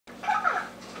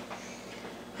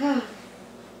I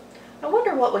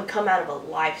wonder what would come out of a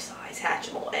life-size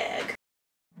Hatchimal egg.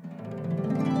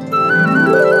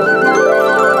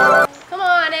 Come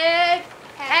on, egg!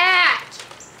 Hatch!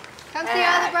 Come see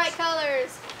all the bright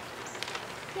colors.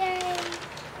 Yay!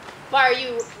 Why are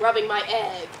you rubbing my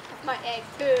egg? My egg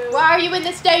too. Why are you in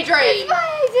this daydream? It's my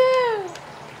egg too.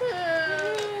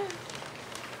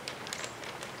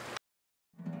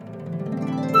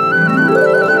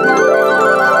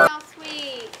 How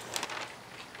sweet.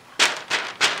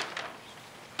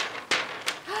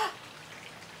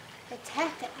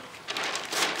 Attacked it.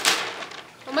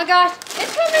 Oh my gosh,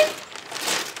 it's coming!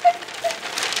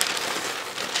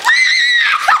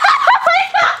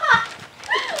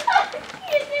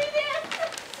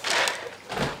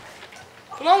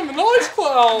 But I'm a nice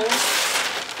clown.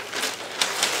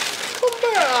 Come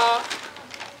back.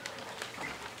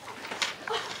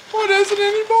 Why doesn't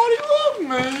anybody love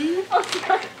me? Oh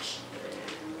gosh.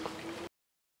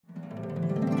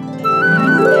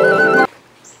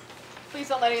 Please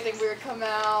don't let anything weird come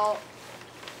out.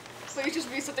 Please just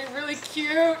be something really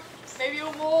cute. Maybe a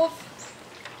wolf.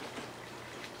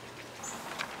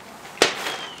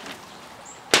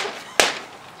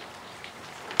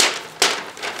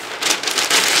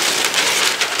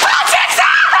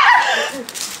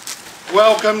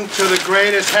 Welcome to the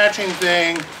greatest hatching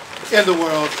thing in the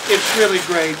world. It's really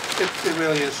great. It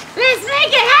really is. Let's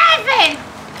make it happen!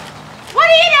 What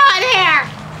are you doing here?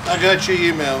 I got your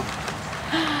email.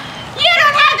 You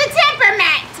don't have the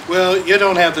temperament! Well, you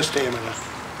don't have the stamina.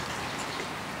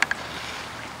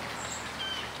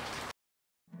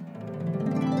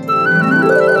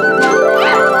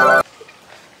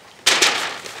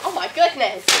 Oh my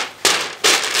goodness.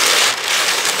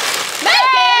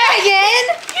 Megan!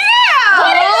 Yeah!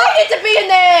 Why did I get to be in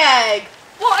the egg?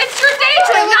 Well, it's your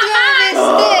daydream, not mine!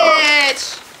 Stitch!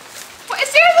 Well,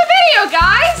 it's the end of the video,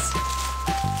 guys!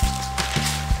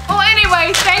 Well,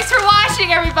 anyway, thanks for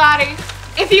watching, everybody.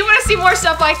 If you want to see more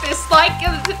stuff like this, like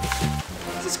and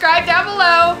subscribe down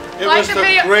below. It like was the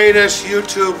video. greatest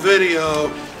YouTube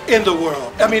video in the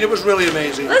world. I mean, it was really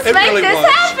amazing. Let's it make really this was.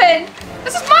 happen.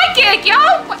 This is my gig,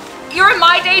 y'all. You're in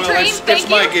my daydream. Well, Thank it's you.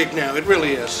 my gig now. It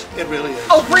really is. It really is.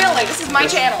 Oh, really? This is my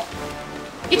channel.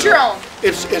 Get your own.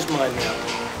 It's mine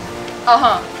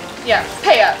now. Yeah.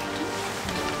 Pay up.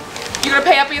 You gonna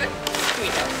pay up either? Here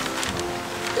you go.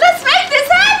 Let's make this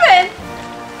happen.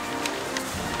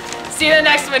 See you in the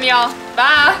next one, y'all.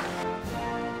 Bye.